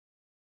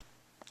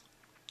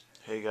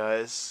Hey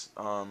guys,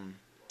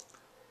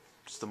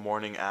 it's the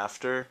morning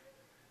after.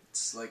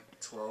 It's like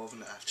 12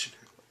 in the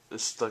afternoon.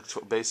 It's like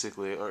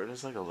basically, or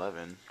it's like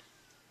 11.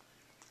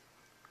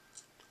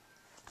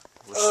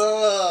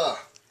 That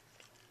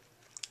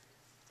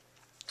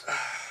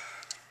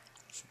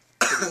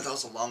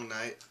was a long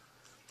night.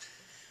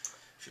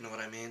 If you know what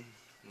I mean.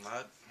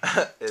 Not.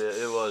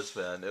 it was,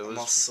 man. It I'm was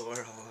all sore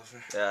all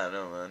over. Yeah, I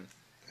know, man.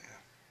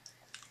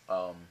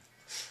 Yeah.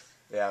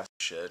 Yeah,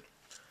 shit.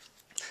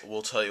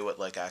 We'll tell you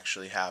what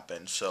actually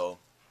happened. So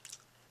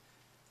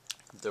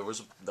that was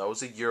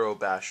a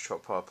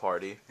Eurobash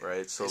party,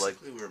 right? So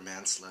basically, we were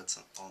man-sleds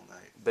all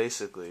night.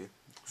 Basically,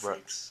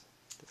 freaks.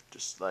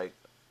 Just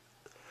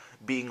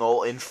being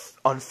all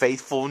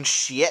unfaithful and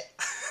shit.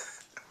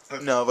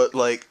 No, but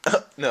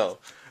no.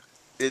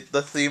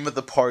 The theme of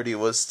the party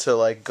was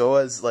to go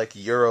as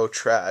Euro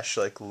trash,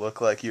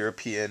 look like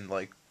European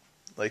like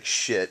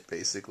shit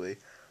basically,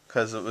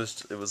 because it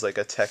was like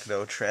a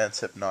techno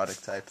trance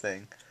hypnotic type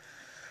thing.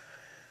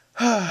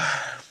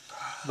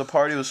 The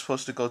party was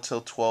supposed to go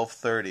till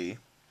 12:30,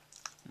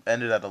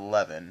 ended at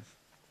 11,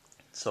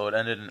 so it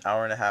ended an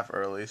hour and a half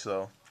early.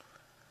 So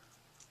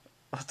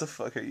what the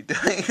fuck are you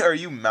doing? Are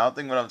you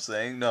mouthing what I'm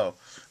saying? No.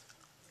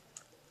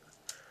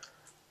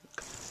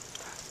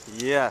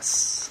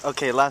 Yes.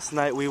 Okay, last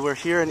night we were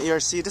here in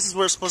ERC. This is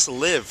where we're supposed to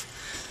live.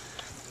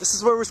 This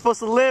is where we're supposed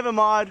to live,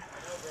 Ahmad. I know,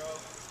 bro.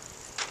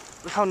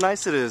 Look how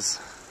nice it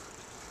is.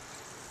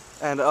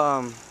 And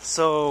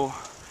so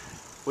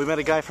we met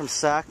a guy from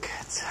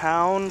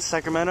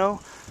Sacramento.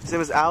 His name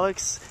is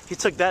Alex. He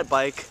took that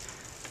bike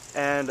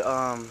and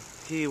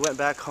he went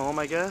back home,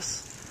 I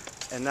guess.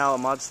 And now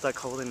Ahmad's stuck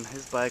holding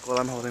his bike while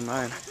I'm holding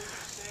mine.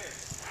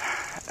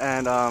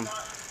 And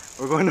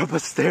we're going up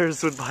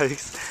upstairs with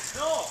bikes.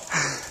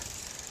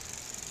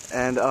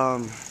 And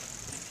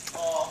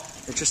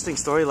interesting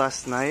story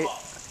last night.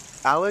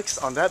 Alex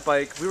on that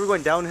bike, we were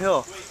going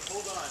downhill. Wait,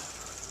 hold on.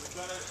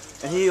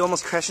 And he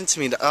almost crashed into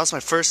me. That was my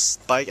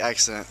first bike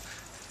accident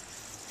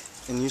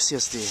in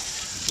UCSD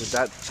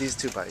with these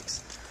two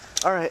bikes.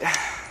 All right,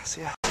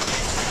 so yeah.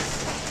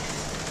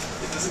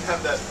 It doesn't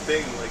have that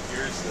thing like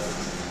yours does.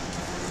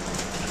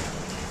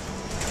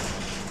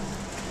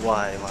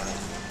 Why?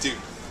 Dude.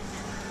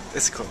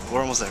 It's cool.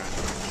 We're almost there.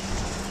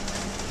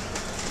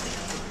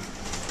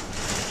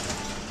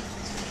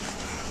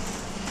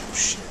 Oh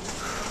shit.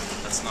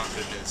 That's not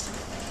good news.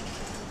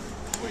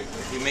 Wait,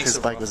 if he makes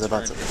His bike was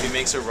about to. If he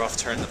makes a rough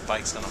turn, the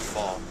bike's gonna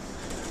fall.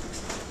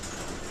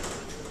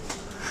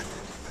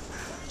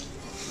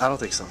 I don't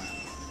think so.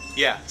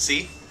 Yeah,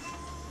 see?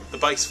 The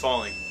bike's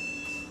falling.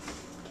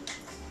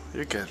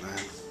 You're good, man.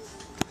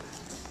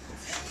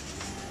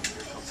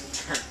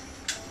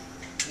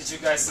 Did you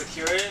guys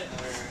secure it?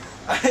 Or?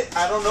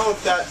 I don't know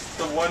if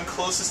the one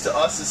closest to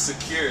us is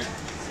secured.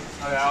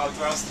 Okay, I'll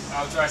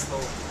drive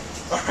slow.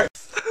 Alright.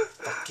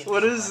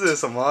 What is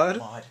this, Ahmad?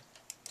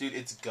 Dude,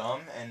 it's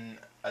gum and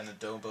an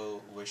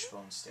adobo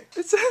wishbone stick.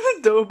 It's an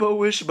adobo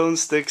wishbone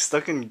stick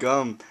stuck in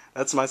gum.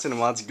 That's my son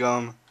Ahmad's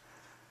gum.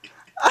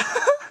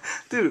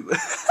 Dude.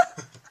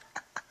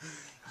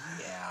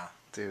 Yeah.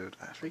 Dude,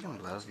 I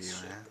freaking love you,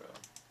 man. Bro.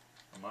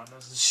 Ahmad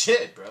knows his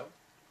shit, bro.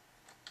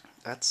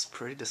 That's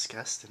pretty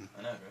disgusting.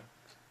 I know, bro.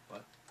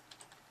 What?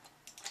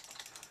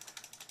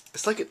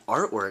 It's like an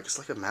artwork. It's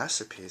like a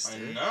masterpiece,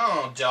 dude. I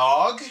know,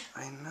 dog.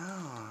 I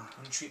know.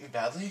 You treat me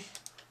badly?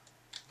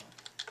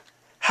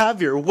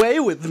 Have your way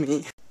with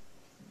me.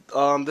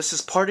 This is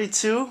party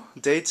 2,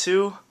 day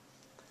 2.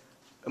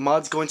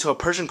 Ahmad's going to a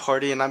Persian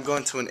party and I'm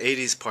going to an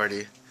 80's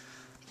party.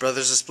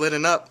 Brothers are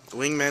splitting up.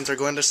 Wingmans are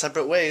going their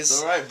separate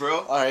ways. Alright, bro.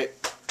 Alright.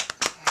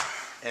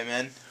 Hey,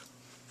 man.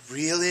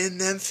 Reel in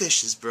them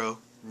fishes, bro.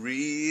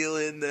 Reel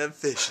in them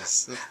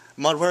fishes.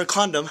 Ahmad, wear a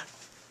condom.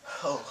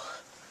 Oh.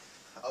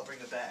 I'll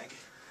bring a bag.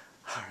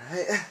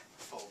 Alright.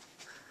 Full.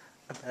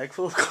 A bag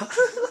full of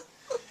condoms?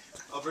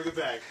 I'll bring a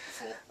bag.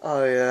 Full.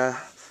 Oh, yeah.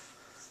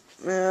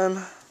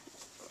 Man.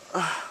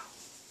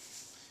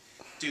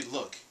 Dude,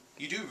 look.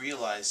 You do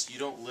realize you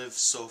don't live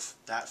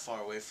that far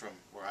away from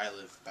where I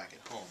live back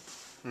at home.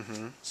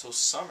 Mm-hmm. So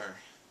summer,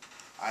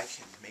 I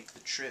can make the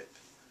trip.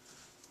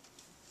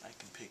 I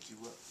can pick you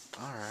up.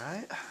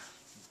 Alright.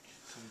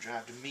 Come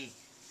drive to me.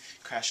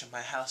 Crash at my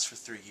house for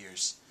 3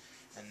 years.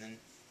 And then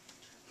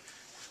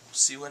we'll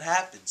see what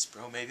happens,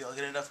 bro. Maybe I'll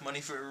get enough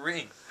money for a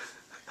ring.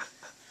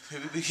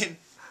 Maybe we can...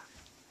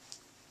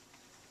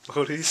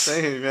 What are you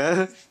saying,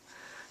 man?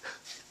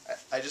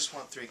 I just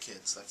want 3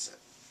 kids, that's it.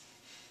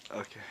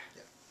 Okay.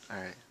 Yeah.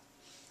 Alright.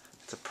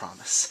 It's a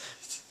promise.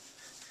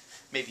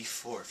 Maybe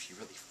 4 if you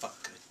really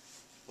fuck good.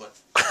 What?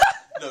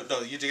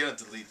 No, you're gonna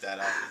delete that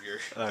out of your...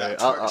 Alright,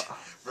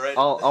 right?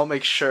 I'll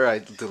make sure I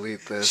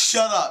delete this.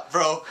 Shut up,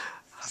 bro!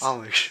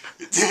 I'll make sure.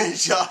 Dude,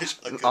 Josh.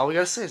 Okay. All we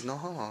gotta say is no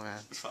homo,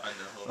 man. Fine,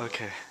 no homo.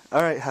 Okay.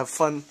 Alright, have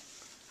fun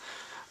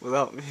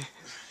without me.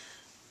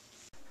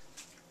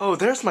 Oh,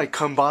 there's my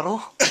cum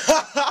bottle.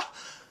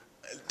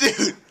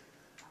 Dude!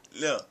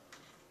 No.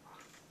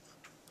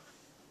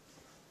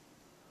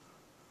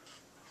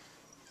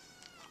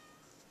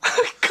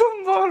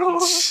 Cum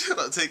bottle. Shut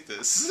up, take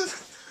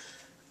this.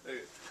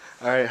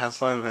 Alright, have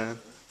fun, man.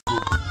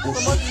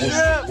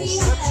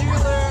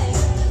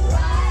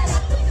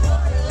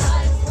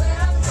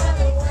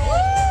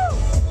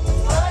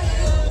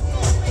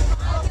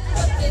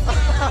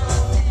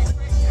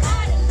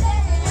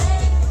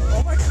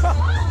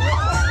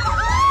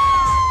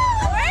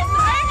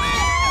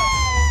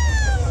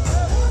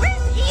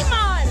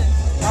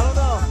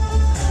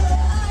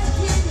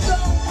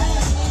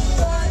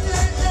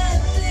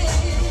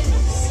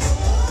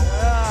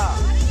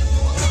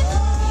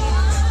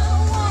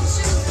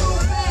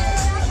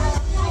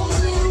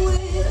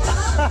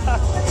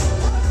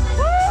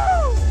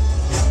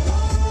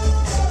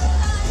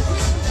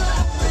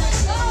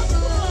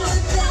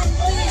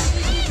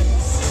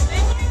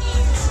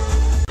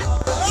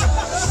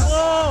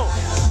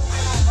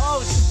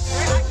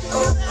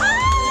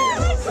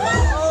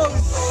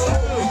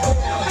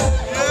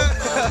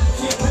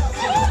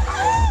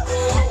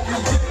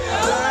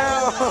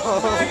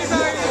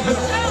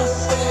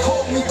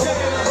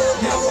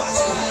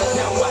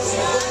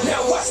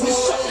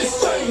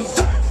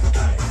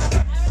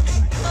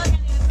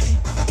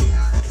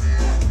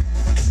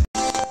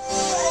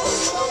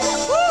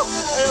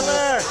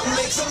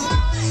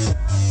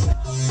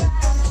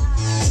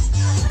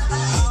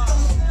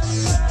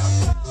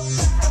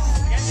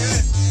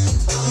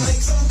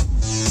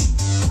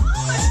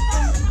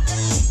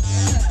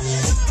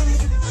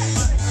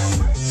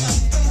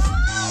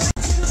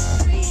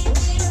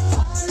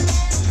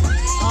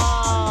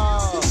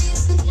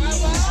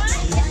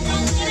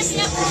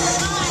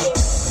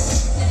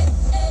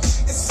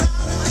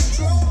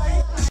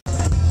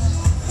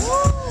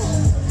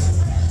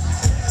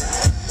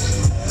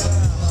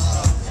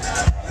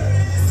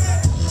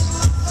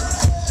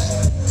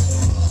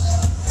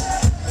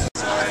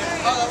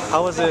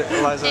 How was it,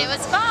 Eliza? It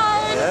was fun.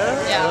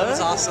 Yeah? It was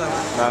awesome.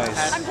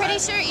 Nice. I'm pretty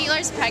sure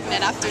Elar's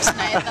pregnant after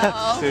tonight,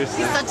 though.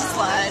 Seriously. He's such a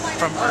slut.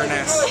 From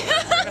Ernest.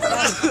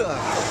 The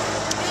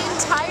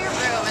entire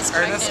room is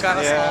pregnant. Ernest got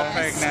us all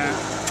pregnant.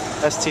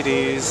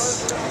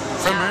 STDs.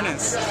 From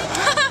Ernest.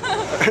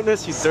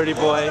 Ernest, you dirty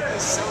boy.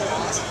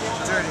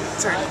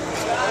 Dirty.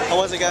 How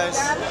was it, guys?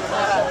 It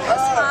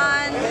was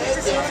fun.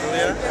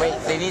 Wait,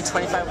 they need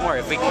 25 more.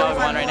 If we can go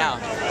one right now.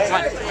 Come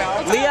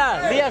on.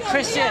 Leah,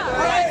 Christian.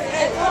 Wait.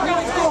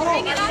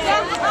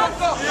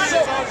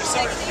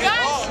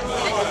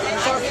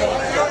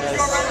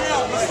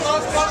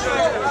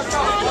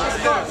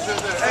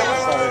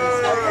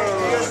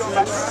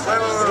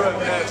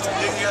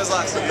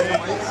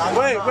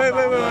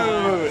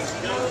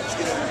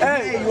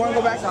 Hey, you want to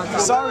go back?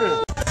 Sorry.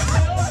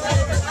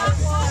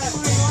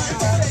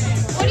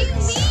 What do you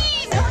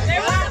mean?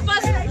 There was a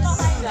bus right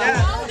behind us.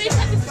 Oh, they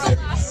said this is the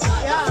last one.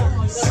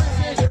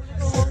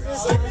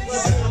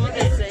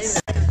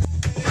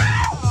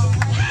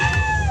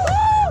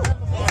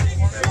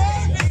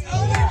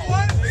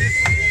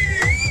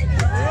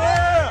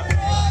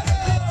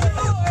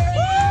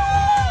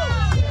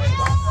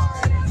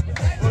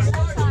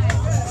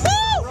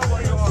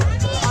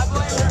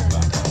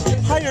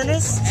 Hi,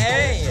 Ernest.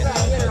 Hey.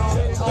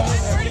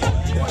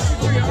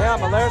 Yeah,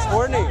 Malaire's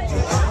horny.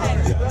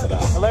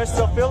 Malaire's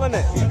still feeling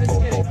it.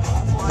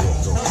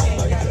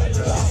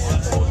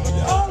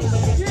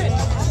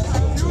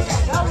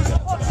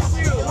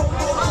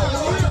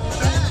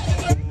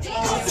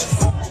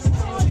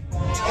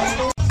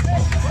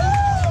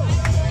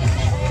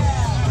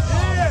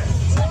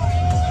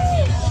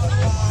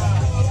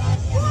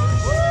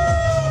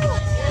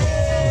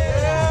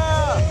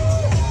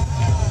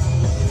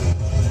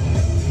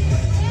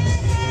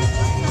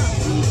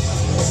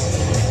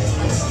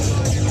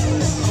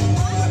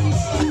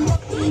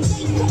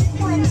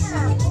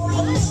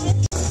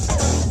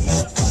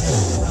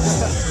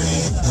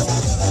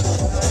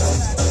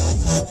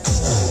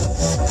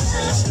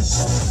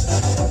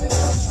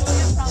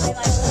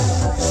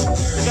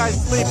 The guy's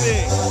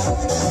sleeping.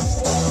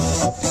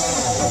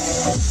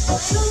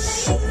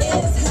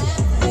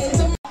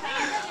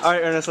 All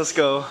right, Ernest, let's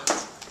go.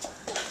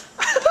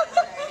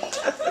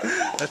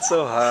 That's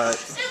so hot.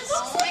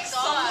 Oh my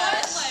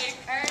gosh.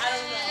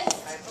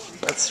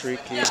 Ernest. That's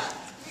freaky. This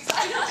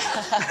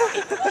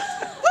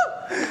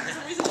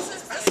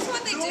is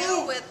what they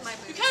do with my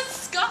boobs. You can't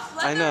scuff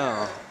leather. I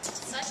know.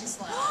 Such a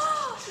slut.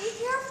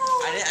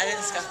 I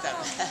didn't scuff that.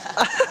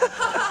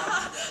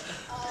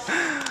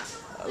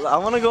 I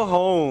want to go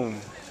home.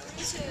 Me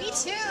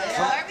too.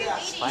 Why are we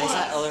waiting? Why is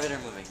that elevator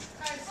moving?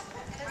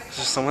 Is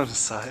there someone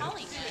inside?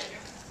 Calling me.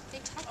 They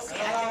text me.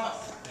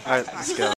 All right, let's go.